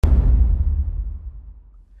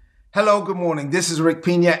Hello, good morning. This is Rick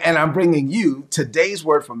Pina, and I'm bringing you today's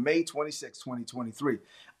word for May 26, 2023.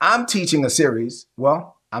 I'm teaching a series.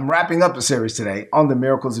 I'm wrapping up a series today on the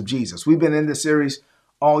miracles of Jesus. We've been in this series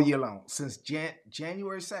all year long. Since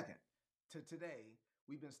January 2nd to today,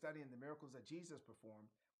 we've been studying the miracles that Jesus performed.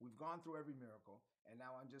 We've gone through every miracle, and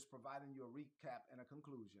now I'm just providing you a recap and a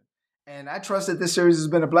conclusion. And I trust that this series has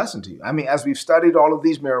been a blessing to you. I mean, as we've studied all of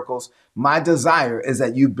these miracles, my desire is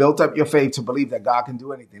that you built up your faith to believe that God can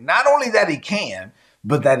do anything. Not only that he can,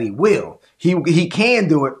 but that he will. He can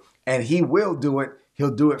do it, and he will do it. He'll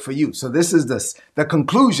do it for you. So this is the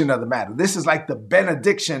conclusion of the matter. This is like the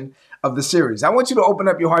benediction of the series. I want you to open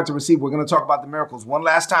up your heart to receive. We're going to talk about the miracles one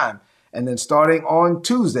last time. And then starting on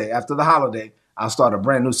Tuesday after the holiday, I'll start a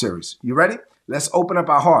brand new series. You ready? Let's open up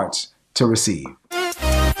our hearts to receive.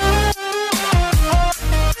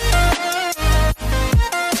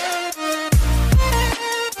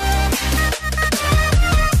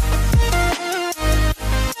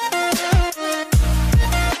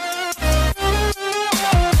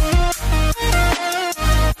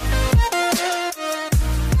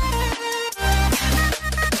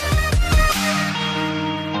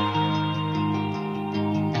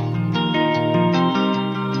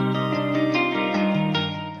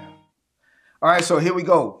 All right, so here we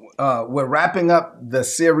go. We're wrapping up the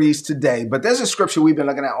series today, but there's a scripture we've been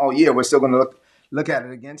looking at all year. We're still going to look at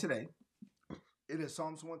it again today. It is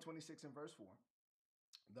Psalms 126 and verse 4.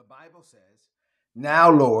 The Bible says,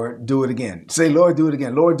 "Now, Lord, do it again." Say, "Lord, do it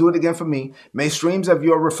again." Lord, do it again for me. May streams of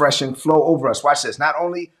your refreshing flow over us. Watch this. Not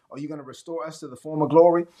only are you going to restore us to the former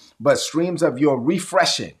glory, but streams of your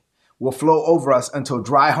refreshing will flow over us until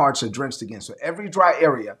dry hearts are drenched again. So every dry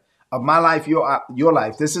area of my life, your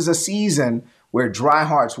life, this is a season where dry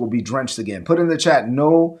hearts will be drenched again. Put in the chat,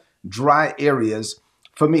 no dry areas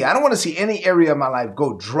for me. I don't want to see any area of my life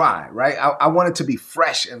go dry, right? I want it to be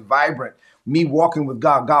fresh and vibrant. Me walking with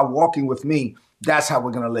God, God walking with me. That's how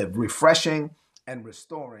we're going to live. Refreshing and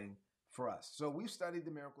restoring for us. So we've studied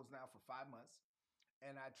the miracles now for 5 months,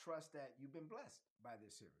 and I trust that you've been blessed by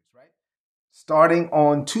this series, right? Starting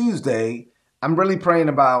on Tuesday, I'm really praying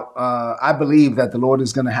about, I believe that the Lord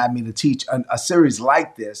is going to have me to teach a series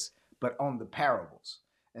like this, but on the parables.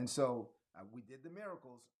 And so we did the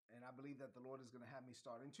miracles, and I believe that the Lord is going to have me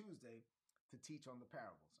starting Tuesday to teach on the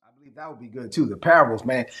parables. I believe that would be good too. The parables,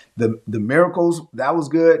 man, the miracles, that was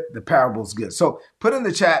good. The parables, good. So put in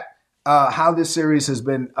the chat how this series has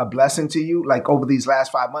been a blessing to you, like over these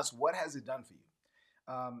last 5 months. What has it done for you?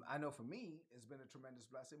 I know for me, it's been a tremendous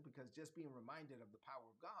blessing because just being reminded of the power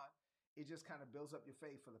of God, it just kind of builds up your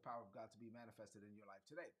faith for the power of God to be manifested in your life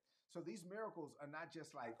today. So these miracles are not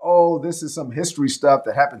just like, oh, this is some history stuff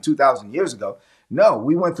that happened 2,000 years ago. No,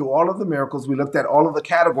 we went through all of the miracles. We looked at all of the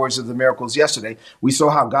categories of the miracles yesterday. We saw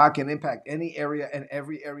how God can impact any area and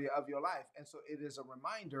every area of your life. And so it is a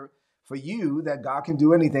reminder for you that God can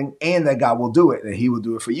do anything and that God will do it and he will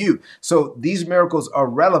do it for you. So these miracles are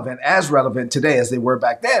as relevant today as they were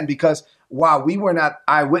back then, because while we were not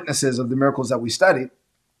eyewitnesses of the miracles that we studied,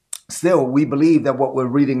 still, we believe that what we're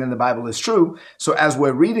reading in the Bible is true. So as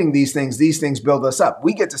we're reading these things build us up.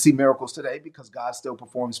 We get to see miracles today because God still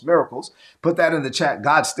performs miracles. Put that in the chat.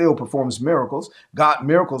 God still performs miracles. God,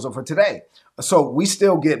 miracles are for today. So we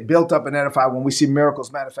still get built up and edified when we see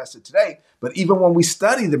miracles manifested today. But even when we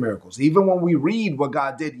study the miracles, even when we read what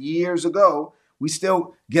God did years ago, we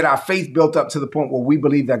still get our faith built up to the point where we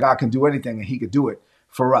believe that God can do anything and he could do it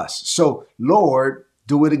for us. So, Lord,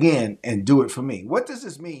 do it again and do it for me. What does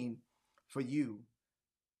this mean for you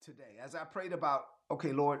today? As I prayed about,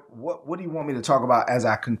 okay, Lord, what do you want me to talk about as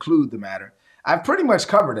I conclude the matter? I've pretty much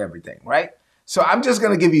covered everything, right? So I'm just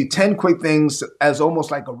going to give you 10 quick things as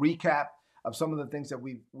almost like a recap of some of the things that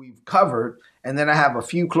we've covered. And then I have a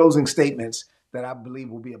few closing statements that I believe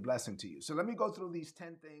will be a blessing to you. So let me go through these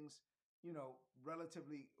 10 things,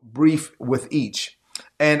 relatively brief with each.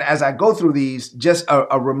 And as I go through these, just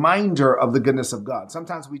a reminder of the goodness of God.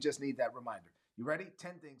 Sometimes we just need that reminder. You ready?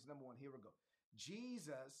 10 things. Number one, here we go.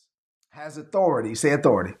 Jesus has authority. Say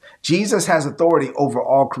authority. Jesus has authority over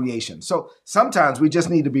all creation. So sometimes we just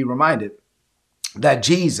need to be reminded that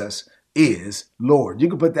Jesus is Lord. You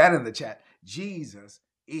can put that in the chat. Jesus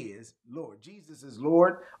is Lord. Jesus is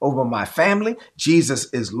Lord over my family.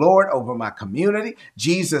 Jesus is Lord over my community.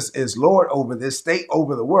 Jesus is Lord over this state,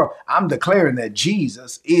 over the world. I'm declaring that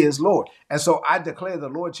Jesus is Lord. And so I declare the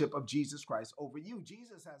lordship of Jesus Christ over you.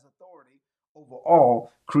 Jesus has authority over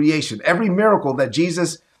all creation. Every miracle that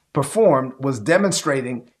Jesus performed was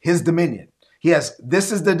demonstrating his dominion.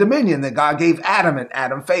 This is the dominion that God gave Adam, and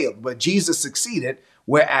Adam failed, but Jesus succeeded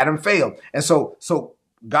where Adam failed. And so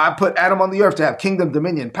God put Adam on the earth to have kingdom,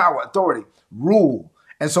 dominion, power, authority, rule.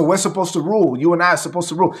 And so we're supposed to rule. You and I are supposed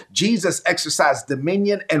to rule. Jesus exercised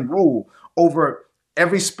dominion and rule over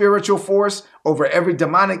every spiritual force, over every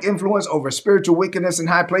demonic influence, over spiritual wickedness in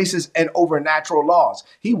high places, and over natural laws.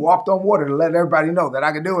 He walked on water to let everybody know that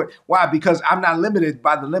I can do it. Why? Because I'm not limited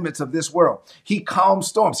by the limits of this world. He calmed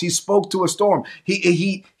storms. He spoke to a storm.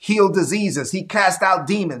 He healed diseases. He cast out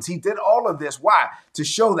demons. He did all of this. Why? To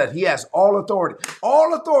show that he has all authority.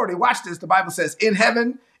 All authority. Watch this. The Bible says in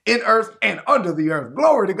heaven, in earth, and under the earth.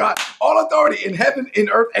 Glory to God. All authority in heaven, in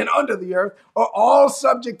earth, and under the earth are all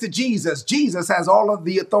subject to Jesus. Jesus has all of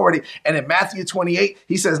the authority. And in Matthew 28,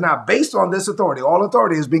 he says, now based on this authority, all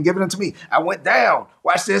authority has been given unto me. I went down.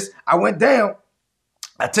 Watch this. I went down.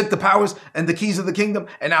 I took the powers and the keys of the kingdom.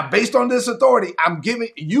 And now based on this authority, I'm giving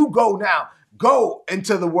you go now. Go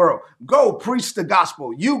into the world. Go preach the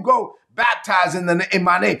gospel. You go baptize in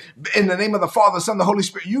my name, in the name of the Father, Son, the Holy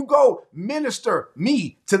Spirit. You go minister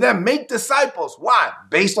me to them, make disciples. Why?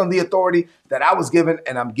 Based on the authority that I was given,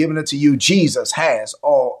 and I'm giving it to you. Jesus has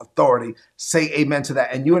all authority. Say amen to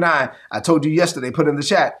that. And you and I told you yesterday, put in the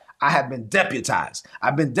chat, I have been deputized.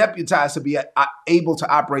 I've been deputized to be able to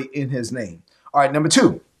operate in his name. All right, number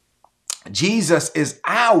 2, Jesus is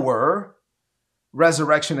our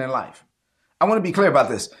resurrection and life. I want to be clear about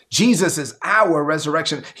this. Jesus is our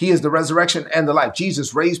resurrection. He is the resurrection and the life.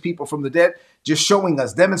 Jesus raised people from the dead, just showing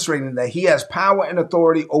us, demonstrating that he has power and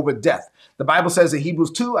authority over death. The Bible says in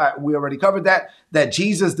Hebrews 2, we already covered that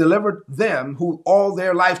Jesus delivered them who all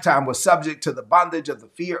their lifetime were subject to the bondage of the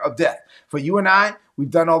fear of death. For you and I,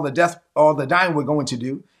 we've done all the dying we're going to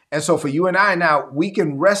do. And so for you and I now, we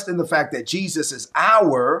can rest in the fact that Jesus is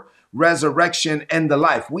our resurrection and the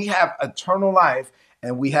life. We have eternal life.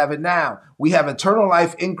 And we have it now. We have eternal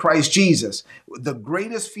life in Christ Jesus. The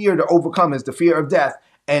greatest fear to overcome is the fear of death.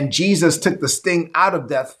 And Jesus took the sting out of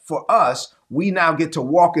death for us. We now get to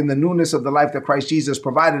walk in the newness of the life that Christ Jesus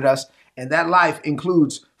provided us. And that life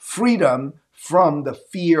includes freedom from the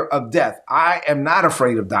fear of death. I am not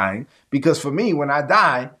afraid of dying because for me, when I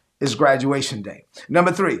die, is graduation day.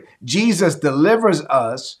 Number 3, Jesus delivers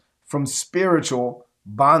us from spiritual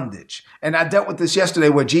bondage. And I dealt with this yesterday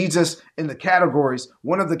where Jesus in the categories,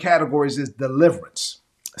 one of the categories is deliverance.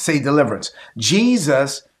 Say deliverance.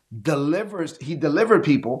 Jesus he delivered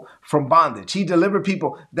people from bondage. He delivered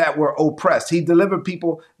people that were oppressed. He delivered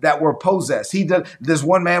people that were possessed. This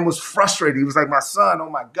one man was frustrated. He was like, my son, oh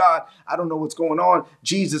my God, I don't know what's going on.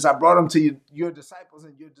 Jesus, I brought him to your disciples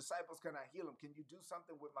and your disciples cannot heal him. Can you do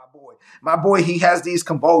something with my boy? My boy, he has these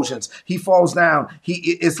convulsions. He falls down.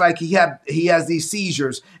 It's like he has these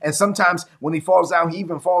seizures. And sometimes when he falls down, he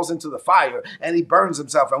even falls into the fire and he burns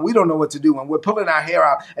himself. And we don't know what to do. And we're pulling our hair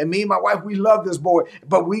out. And me and my wife, we love this boy,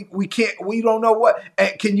 but we don't know what.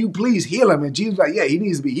 And can you please heal him? And Jesus was like, yeah, he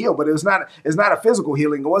needs to be healed, but it's not a physical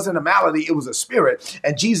healing. It wasn't a malady. It was a spirit.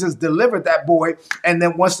 And Jesus delivered that boy. And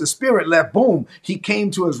then once the spirit left, boom, he came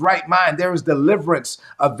to his right mind. There is deliverance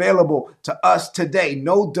available to us today.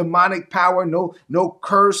 No demonic power, no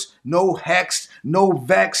curse, no hex, no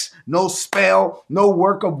vex, no spell, no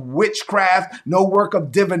work of witchcraft, no work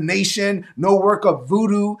of divination, no work of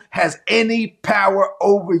voodoo has any power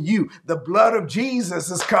over you. The blood of Jesus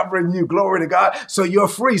is covering you. Glory to God. So you're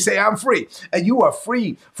free. Say, I'm free. And you are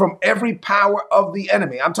free from every power of the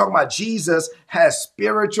enemy. I'm talking about Jesus has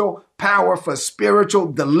spiritual power for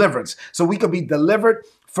spiritual deliverance. So we could be delivered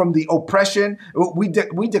from the oppression. We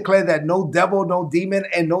declare that no devil, no demon,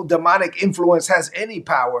 and no demonic influence has any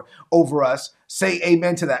power over us. Say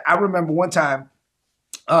amen to that. I remember one time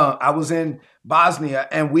I was in Bosnia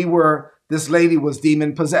and this lady was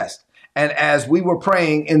demon possessed. And as we were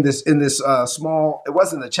praying in this small, it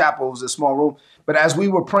wasn't a chapel, it was a small room. But as we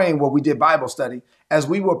were praying, we did Bible study, as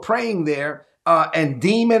we were praying there, and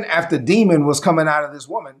demon after demon was coming out of this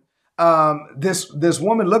woman. This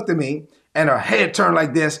woman looked at me and her head turned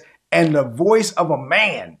like this. And the voice of a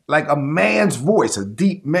man, like a man's voice, a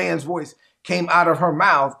deep man's voice came out of her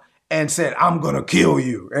mouth and said, I'm going to kill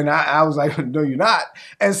you. And I was like, no, you're not.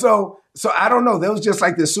 And so I don't know. There was just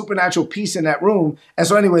like this supernatural peace in that room. And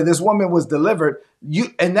so anyway, this woman was delivered.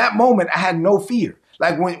 In that moment, I had no fear.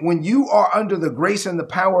 Like when you are under the grace and the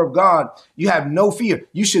power of God, you have no fear.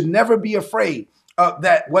 You should never be afraid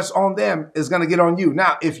that what's on them is going to get on you.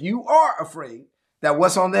 Now, if you are afraid that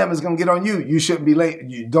what's on them is going to get on you, you shouldn't be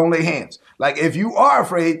don't lay hands. Like if you are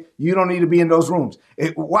afraid, you don't need to be in those rooms.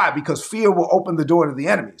 Why? Because fear will open the door to the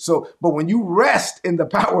enemy. But when you rest in the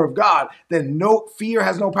power of God, then no fear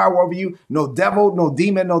has no power over you. No devil, no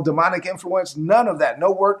demon, no demonic influence, none of that.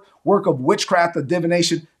 No work of witchcraft or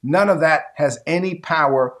divination. None of that has any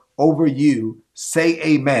power over you. Say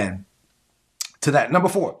amen to that. Number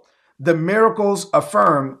 4, the miracles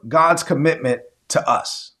affirm God's commitment to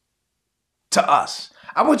us. To us.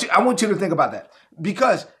 I want you to think about that,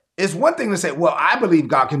 because it's one thing to say, well, I believe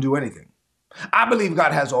God can do anything. I believe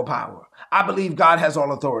God has all power. I believe God has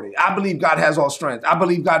all authority. I believe God has all strength. I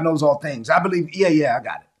believe God knows all things. I believe, yeah, I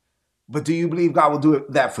got it. But do you believe God will do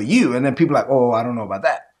that for you? And then people are like, oh, I don't know about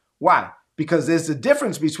that. Why? Because there's a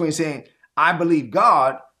difference between saying, I believe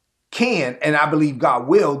God can and I believe God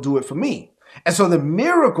will do it for me. And so the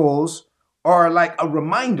miracles are like a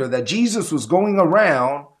reminder that Jesus was going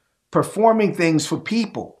around performing things for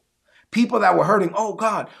people that were hurting. Oh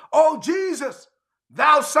God, oh Jesus,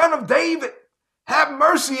 thou son of David, have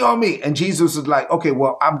mercy on me. And Jesus is like, okay,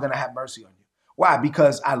 well, I'm going to have mercy on you. Why?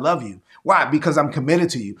 Because I love you. Why? Because I'm committed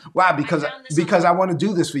to you. Why? Because I want to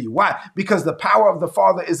do this for you. Why? Because the power of the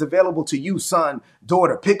Father is available to you, son,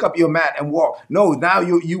 daughter. Pick up your mat and walk. No, now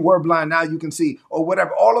you were blind. Now you can see, or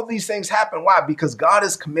whatever. All of these things happen. Why? Because God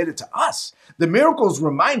is committed to us. The miracles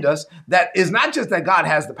remind us that it's not just that God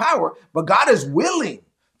has the power, but God is willing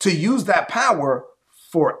to use that power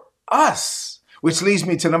for us. Which leads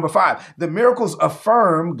me to number 5. The miracles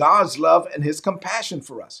affirm God's love and his compassion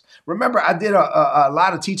for us. Remember, I did a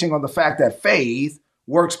lot of teaching on the fact that faith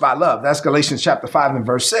works by love. That's Galatians chapter 5 and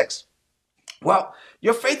verse 6. Well,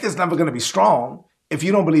 your faith is never going to be strong if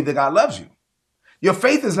you don't believe that God loves you. Your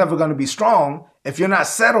faith is never going to be strong if you're not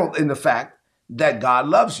settled in the fact that God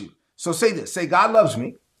loves you. So say this. Say, God loves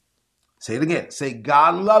me. Say it again. Say,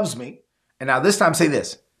 God loves me. And now this time say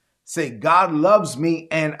this. Say, God loves me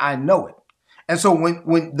and I know it. And so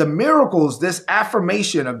when the miracles, this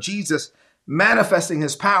affirmation of Jesus manifesting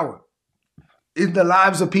his power in the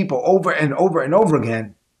lives of people over and over and over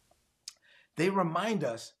again, they remind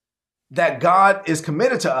us that God is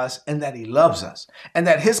committed to us and that he loves us and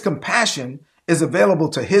that his compassion is available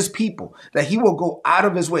to his people, that he will go out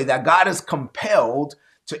of his way, that God is compelled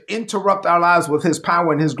to interrupt our lives with his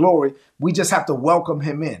power and his glory. We just have to welcome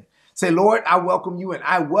him in. Say, Lord, I welcome you in.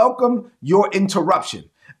 I welcome your interruption.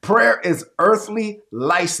 Prayer is earthly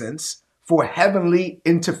license for heavenly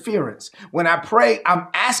interference. When I pray, I'm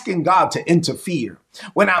asking God to interfere.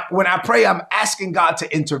 When I pray, I'm asking God to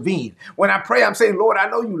intervene. When I pray, I'm saying, Lord, I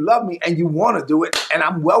know you love me and you want to do it, and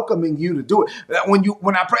I'm welcoming you to do it.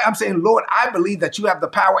 When I pray, I'm saying, Lord, I believe that you have the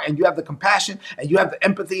power and you have the compassion and you have the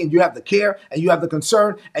empathy and you have the care and you have the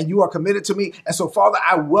concern and you are committed to me. And so, Father,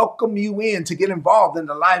 I welcome you in to get involved in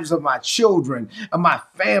the lives of my children, of my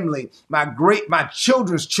family, my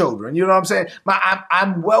children's children. You know what I'm saying?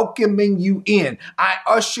 I'm welcoming you in. I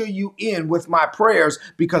usher you in with my prayers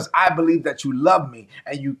because I believe that you love me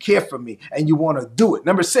and you care for me and you want to do it.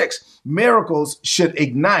 Number 6, miracles should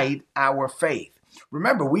ignite our faith.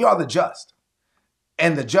 Remember, we are the just,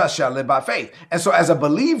 and the just shall live by faith. And so as a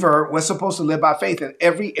believer, we're supposed to live by faith in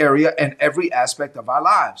every area and every aspect of our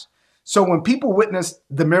lives. So when people witness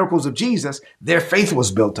the miracles of Jesus, their faith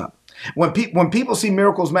was built up. When people see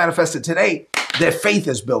miracles manifested today, their faith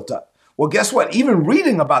is built up. Well, guess what? Even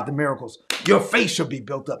reading about the miracles, your faith should be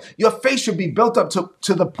built up. Your faith should be built up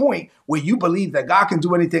to the point where you believe that God can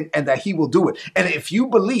do anything and that he will do it. And if you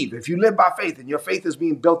live by faith and your faith is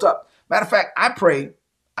being built up, matter of fact, I pray,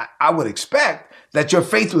 I would expect that your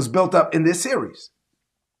faith was built up in this series.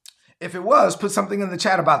 If it was, put something in the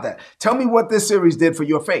chat about that. Tell me what this series did for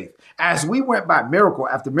your faith. As we went by miracle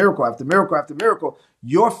after miracle after miracle after miracle,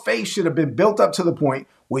 your faith should have been built up to the point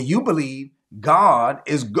where you believe God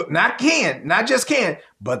is good, not just can,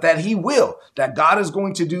 but that he will, that God is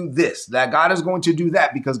going to do this, that God is going to do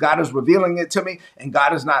that, because God is revealing it to me, and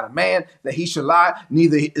God is not a man that he should lie,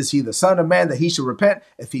 neither is he the son of man that he should repent.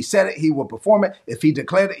 If he said it, he will perform it. If he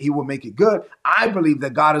declared it, he will make it good. I believe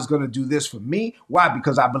that God is going to do this for me. Why?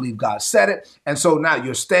 Because I believe God said it. And so now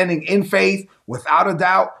you're standing in faith without a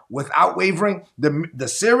doubt, without wavering. The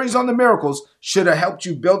series on the miracles should have helped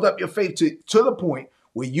you build up your faith to the point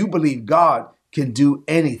where you believe God can do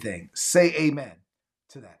anything. Say amen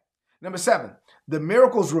to that. Number 7, the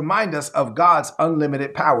miracles remind us of God's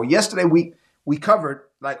unlimited power. Yesterday, we covered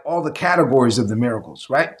like all the categories of the miracles,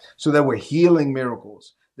 right? So there were healing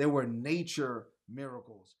miracles. There were nature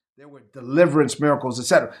miracles. There were deliverance miracles,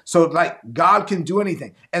 etc. So like God can do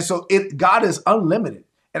anything. And so God is unlimited.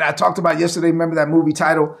 And I talked about yesterday, remember that movie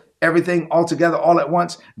title, Everything All Together All at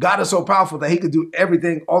Once? God is so powerful that he could do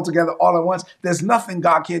everything all together all at once. There's nothing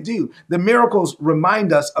God can't do. The miracles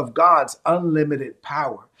remind us of God's unlimited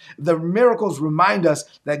power. The miracles remind us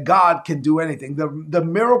that God can do anything. The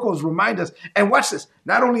miracles remind us, and watch this,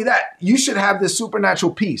 not only that, you should have this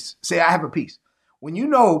supernatural peace. Say, I have a peace. When you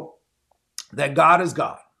know that God is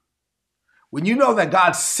God, when you know that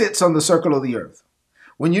God sits on the circle of the earth,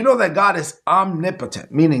 when you know that God is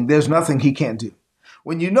omnipotent, meaning there's nothing he can't do.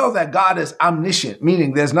 When you know that God is omniscient,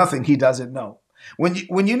 meaning there's nothing he doesn't know. When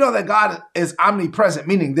you know that God is omnipresent,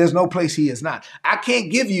 meaning there's no place he is not. I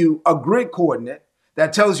can't give you a grid coordinate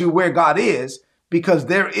that tells you where God is, because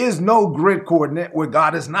there is no grid coordinate where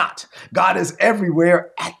God is not. God is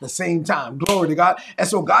everywhere at the same time. Glory to God. And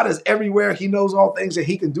so God is everywhere. He knows all things and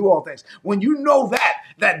he can do all things. When you know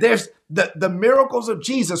that there's the miracles of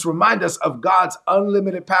Jesus remind us of God's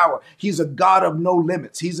unlimited power. He's a God of no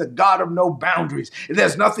limits. He's a God of no boundaries.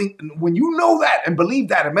 There's nothing. When you know that and believe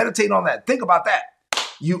that and meditate on that, think about that.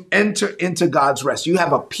 You enter into God's rest. You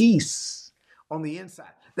have a peace on the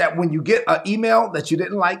inside that when you get an email that you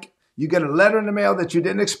didn't like, you get a letter in the mail that you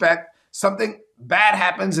didn't expect, something bad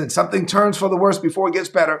happens and something turns for the worse before it gets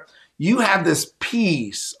better, you have this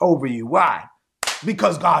peace over you. Why?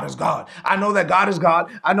 Because God is God. I know that God is God.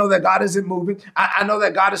 I know that God isn't moving. I know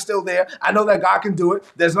that God is still there. I know that God can do it.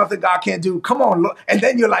 There's nothing God can't do. Come on, Lord. And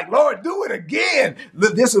then you're like, Lord, do it again.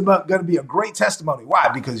 This is going to be a great testimony. Why?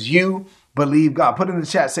 Because you believe God. Put in the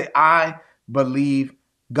chat, say, I believe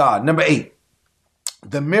God. Number 8,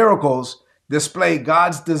 the miracles display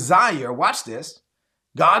God's desire. Watch this.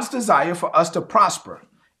 God's desire for us to prosper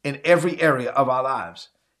in every area of our lives.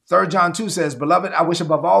 3 John 2 says, Beloved, I wish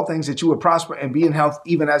above all things that you would prosper and be in health,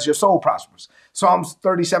 even as your soul prospers. Psalms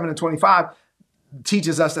 37:25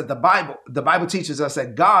 teaches us that the Bible teaches us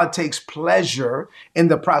that God takes pleasure in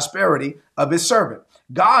the prosperity of his servant.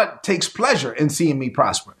 God takes pleasure in seeing me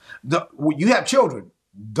prosper. You have children.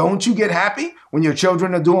 Don't you get happy when your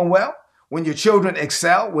children are doing well? When your children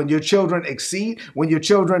excel, when your children exceed, when your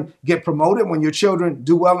children get promoted, when your children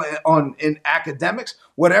do well in academics,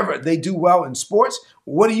 whatever, they do well in sports,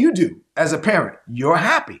 what do as a parent? You're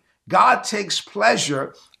happy. God takes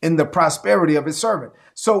pleasure in the prosperity of his servant.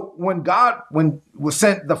 So when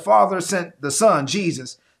the Father sent the Son,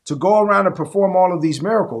 Jesus, to go around and perform all of these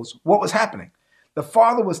miracles, what was happening? The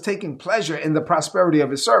Father was taking pleasure in the prosperity of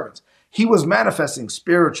his servants. He was manifesting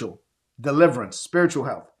spiritual deliverance, spiritual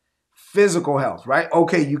health. Physical health, right?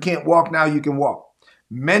 Okay, you can't walk, now you can walk.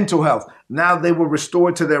 Mental health, now they were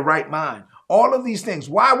restored to their right mind. All of these things.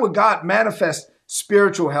 Why would God manifest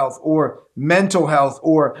spiritual health or mental health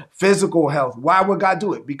or physical health? Why would God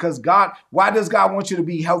do it? Because why does God want you to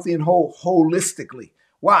be healthy and whole holistically?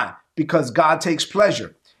 Why? Because God takes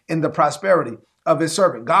pleasure in the prosperity of his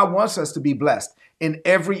servant. God wants us to be blessed in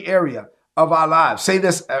every area of our lives. Say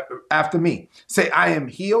this after me. Say, I am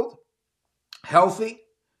healed, healthy,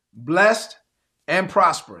 blessed, and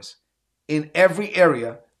prosperous in every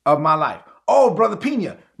area of my life. Oh, Brother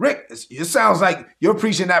Pina, Rick, it sounds like you're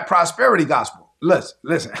preaching that prosperity gospel.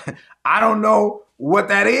 Listen, I don't know what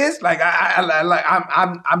that is. Like,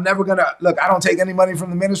 I'm never gonna look. I don't take any money from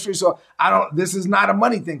the ministry, so this is not a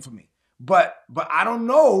money thing for me. But I don't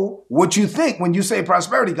know what you think when you say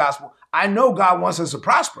prosperity gospel. I know God wants us to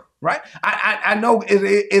prosper, right? I know it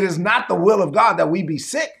is not the will of God that we be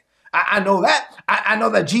sick. I know that. I know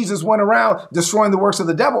that Jesus went around destroying the works of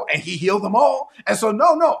the devil and he healed them all. And so,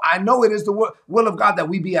 no, I know it is the will of God that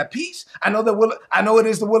we be at peace. I know it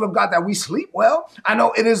is the will of God that we sleep well. I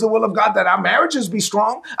know it is the will of God that our marriages be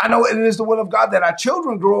strong. I know it is the will of God that our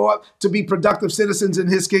children grow up to be productive citizens in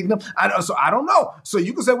his kingdom. So I don't know. So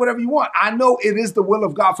you can say whatever you want. I know it is the will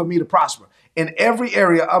of God for me to prosper in every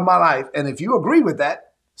area of my life. And if you agree with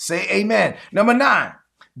that, say amen. Number 9.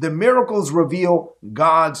 The miracles reveal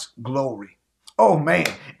God's glory. Oh man,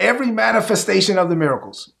 every manifestation of the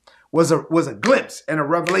miracles was a glimpse and a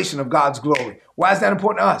revelation of God's glory. Why is that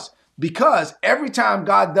important to us? Because every time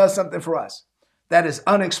God does something for us that is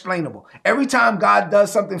unexplainable, every time God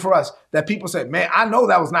does something for us that people say, man, I know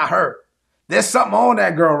that was not her. There's something on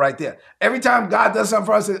that girl right there. Every time God does something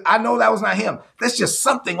for us, I know that was not him. There's just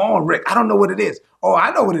something on Rick. I don't know what it is. Oh,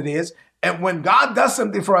 I know what it is. And when God does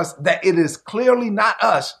something for us that it is clearly not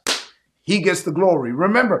us, he gets the glory.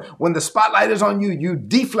 Remember, when the spotlight is on you, you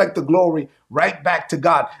deflect the glory right back to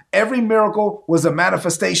God. Every miracle was a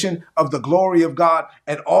manifestation of the glory of God,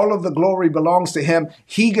 and all of the glory belongs to him.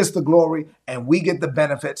 He gets the glory, and we get the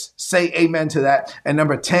benefits. Say amen to that. And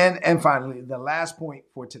number 10, and finally, the last point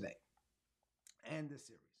for today and this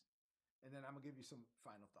series. And then I'm going to give you some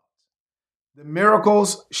final thoughts. The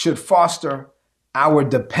miracles should foster our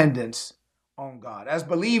dependence on God. As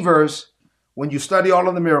believers, when you study all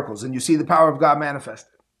of the miracles and you see the power of God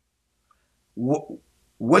manifested,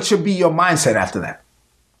 what should be your mindset after that?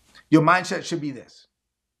 Your mindset should be this.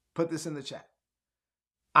 Put this in the chat.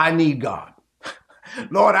 I need God.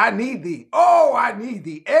 Lord, I need thee. Oh, I need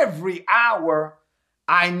thee. Every hour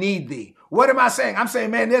I need thee. What am I saying? I'm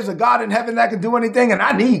saying, man, there's a God in heaven that can do anything, and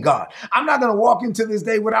I need God. I'm not going to walk into this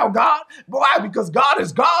day without God. Why? Because God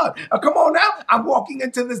is God. Come on now. I'm walking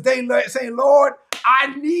into this day saying, Lord,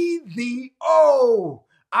 I need thee. Oh,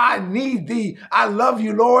 I need thee. I love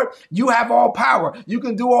you, Lord. You have all power. You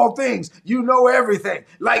can do all things. You know everything.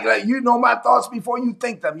 Like you know my thoughts before you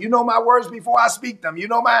think them. You know my words before I speak them. You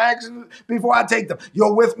know my actions before I take them.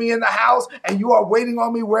 You're with me in the house and you are waiting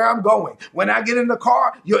on me where I'm going. When I get in the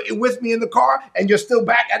car, you're with me in the car and you're still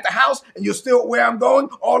back at the house and you're still where I'm going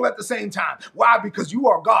all at the same time. Why? Because you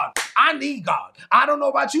are God. I need God. I don't know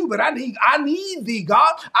about you, but I need thee,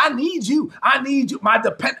 God. I need you. I need you.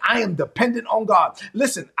 I am dependent on God.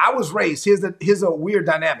 Listen, I was raised. Here's a weird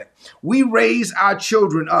dynamic. We raise our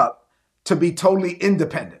children up to be totally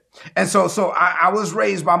independent. And so I was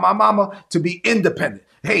raised by my mama to be independent.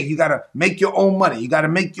 Hey, you got to make your own money. You got to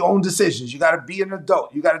make your own decisions. You got to be an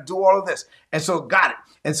adult. You got to do all of this. And so got it.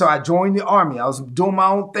 And so I joined the army. I was doing my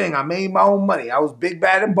own thing. I made my own money. I was big,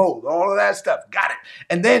 bad, and bold. All of that stuff. Got it.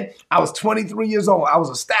 And then I was 23 years old. I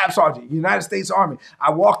was a staff sergeant, United States Army.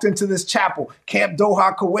 I walked into this chapel, Camp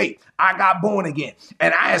Doha, Kuwait. I got born again.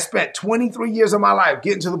 And I had spent 23 years of my life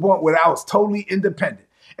getting to the point where I was totally independent.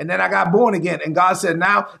 And then I got born again. And God said,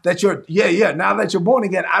 now that you're born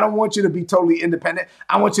again, I don't want you to be totally independent.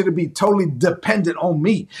 I want you to be totally dependent on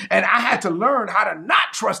me. And I had to learn how to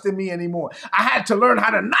not trust in me anymore. I had to learn how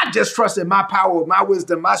to not just trust in my power, my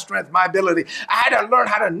wisdom, my strength, my ability. I had to learn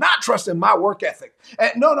how to not trust in my work ethic.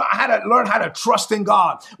 And I had to learn how to trust in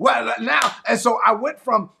God. Well, now, and so I went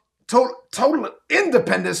from total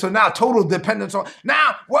independence, so now total dependence on.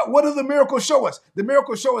 Now, what do the miracles show us? The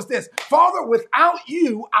miracles show us this. Father, without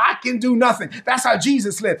you, I can do nothing. That's how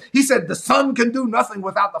Jesus lived. He said the Son can do nothing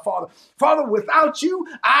without the Father. Father, without you,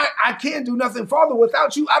 I can't do nothing. Father,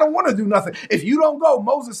 without you, I don't want to do nothing. If you don't go,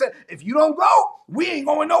 Moses said, if you don't go, we ain't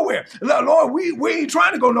going nowhere. Lord, we ain't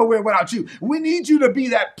trying to go nowhere without you. We need you to be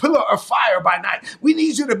that pillar of fire by night. We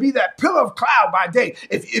need you to be that pillar of cloud by day.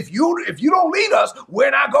 If you don't lead us,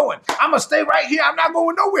 we're not going. I'm going to stay right here. I'm not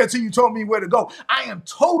going nowhere till you told me where to go. I am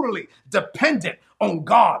totally dependent on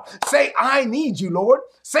God. Say, I need you, Lord.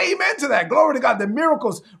 Say amen to that. Glory to God. The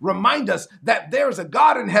miracles remind us that there is a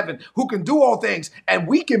God in heaven who can do all things, and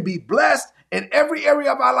we can be blessed in every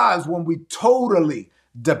area of our lives when we totally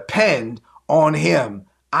depend on him.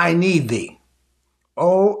 I need thee.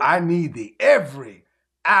 Oh, I need thee. Every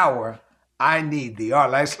hour I need thee. All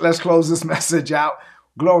right, let's close this message out.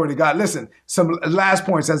 Glory to God. Listen, some last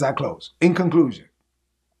points as I close. In conclusion,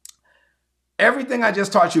 everything I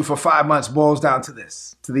just taught you for 5 months boils down to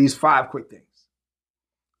these 5 quick things.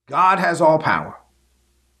 God has all power.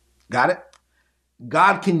 Got it?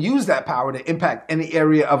 God can use that power to impact any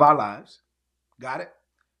area of our lives. Got it?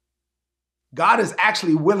 God is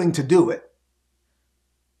actually willing to do it.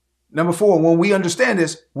 Number 4, when we understand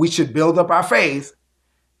this, we should build up our faith.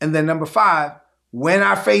 And then number 5, when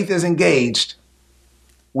our faith is engaged,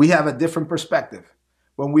 we have a different perspective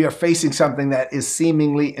when we are facing something that is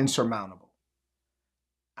seemingly insurmountable.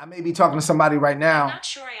 I may be talking to somebody right now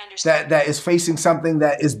that is facing something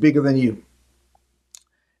that is bigger than you.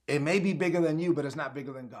 It may be bigger than you, but it's not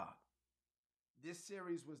bigger than God. This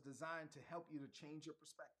series was designed to help you to change your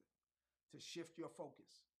perspective, to shift your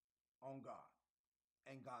focus on God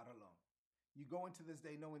and God alone. You go into this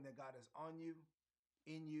day knowing that God is on you,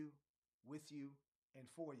 in you, with you, and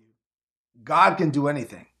for you. God can do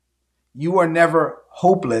anything. You are never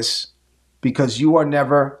hopeless because you are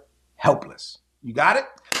never helpless. You got it?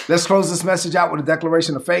 Let's close this message out with a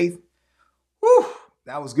declaration of faith. Whew,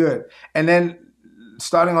 that was good. And then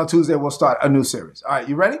starting on Tuesday, we'll start a new series. All right,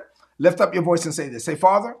 you ready? Lift up your voice and say this. Say,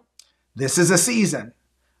 Father, this is a season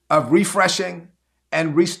of refreshing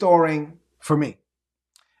and restoring for me.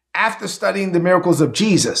 After studying the miracles of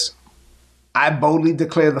Jesus, I boldly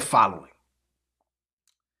declare the following.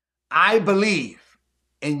 I believe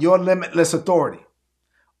in your limitless authority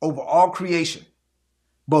over all creation,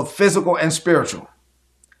 both physical and spiritual.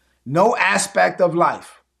 No aspect of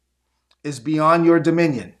life is beyond your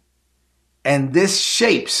dominion, and this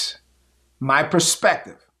shapes my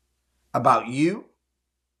perspective about you,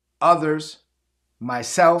 others,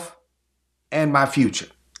 myself, and my future.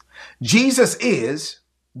 Jesus is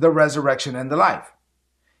the resurrection and the life.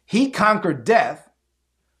 He conquered death,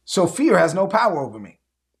 so fear has no power over me.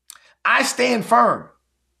 I stand firm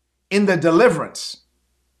in the deliverance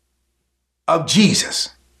of Jesus.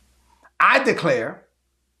 I declare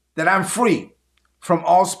that I'm free from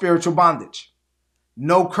all spiritual bondage.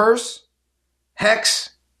 No curse,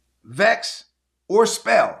 hex, vex, or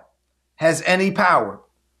spell has any power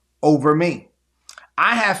over me.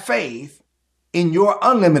 I have faith in your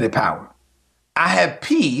unlimited power. I have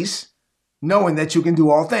peace knowing that you can do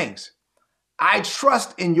all things. I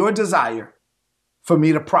trust in your desire for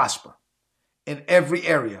me to prosper in every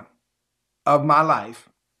area of my life.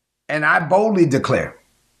 And I boldly declare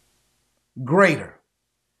greater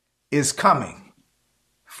is coming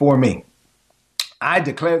for me. I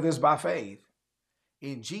declare this by faith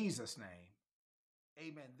in Jesus' name.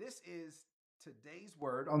 Amen. This is today's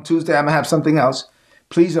word. On Tuesday, I'm going to have something else.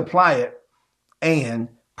 Please apply it and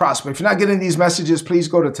prosper. If you're not getting these messages, please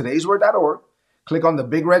go to todaysword.org. Click on the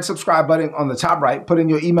big red subscribe button on the top right. Put in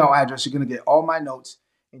your email address. You're going to get all my notes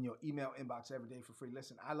in your email inbox every day for free.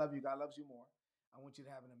 Listen, I love you. God loves you more. I want you to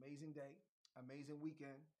have an amazing day, amazing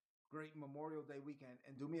weekend, great Memorial Day weekend.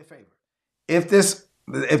 And do me a favor. If this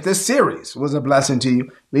series was a blessing to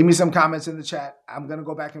you, leave me some comments in the chat. I'm going to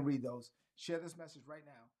go back and read those. Share this message right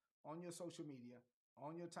now on your social media,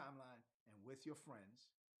 on your timeline, and with your friends.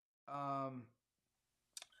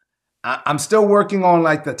 I'm still working on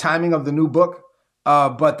like the timing of the new book,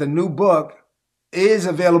 but the new book is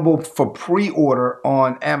available for pre-order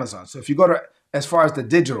on Amazon. So if you go to, as far as the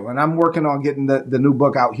digital, and I'm working on getting the new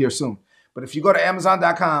book out here soon, but if you go to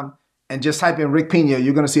Amazon.com and just type in Rick Pina,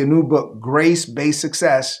 you're going to see a new book, Grace-Based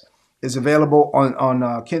Success, is available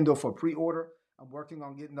on Kindle for pre-order. I'm working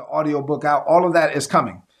on getting the audio book out. All of that is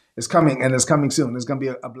coming. It's coming, and it's coming soon. It's going to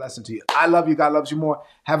be a blessing to you. I love you. God loves you more.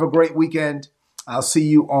 Have a great weekend. I'll see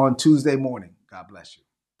you on Tuesday morning. God bless you.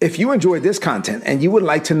 If you enjoyed this content and you would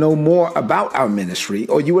like to know more about our ministry,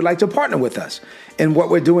 or you would like to partner with us in what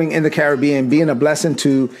we're doing in the Caribbean, being a blessing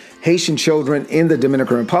to Haitian children in the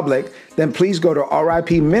Dominican Republic, then please go to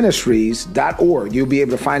ripministries.org. You'll be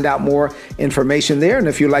able to find out more information there. And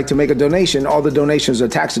if you'd like to make a donation, all the donations are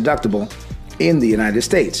tax deductible in the United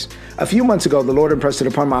States. A few months ago, the Lord impressed it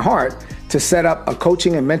upon my heart to set up a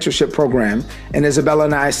coaching and mentorship program, and Isabella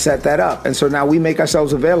and I set that up. And so now we make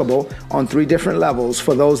ourselves available on 3 different levels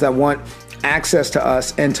for those that want access to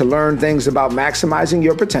us and to learn things about maximizing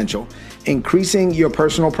your potential, increasing your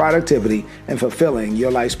personal productivity, and fulfilling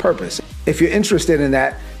your life's purpose. If you're interested in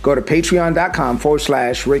that, go to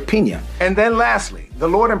patreon.com/Rick Pina. And then lastly, the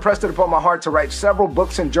Lord impressed it upon my heart to write several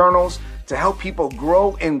books and journals to help people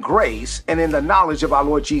grow in grace and in the knowledge of our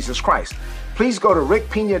Lord Jesus Christ. Please go to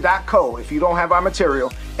rickpina.co if you don't have our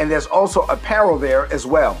material, and there's also apparel there as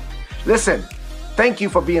well. Listen, thank you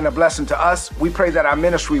for being a blessing to us. We pray that our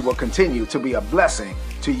ministry will continue to be a blessing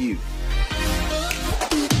to you.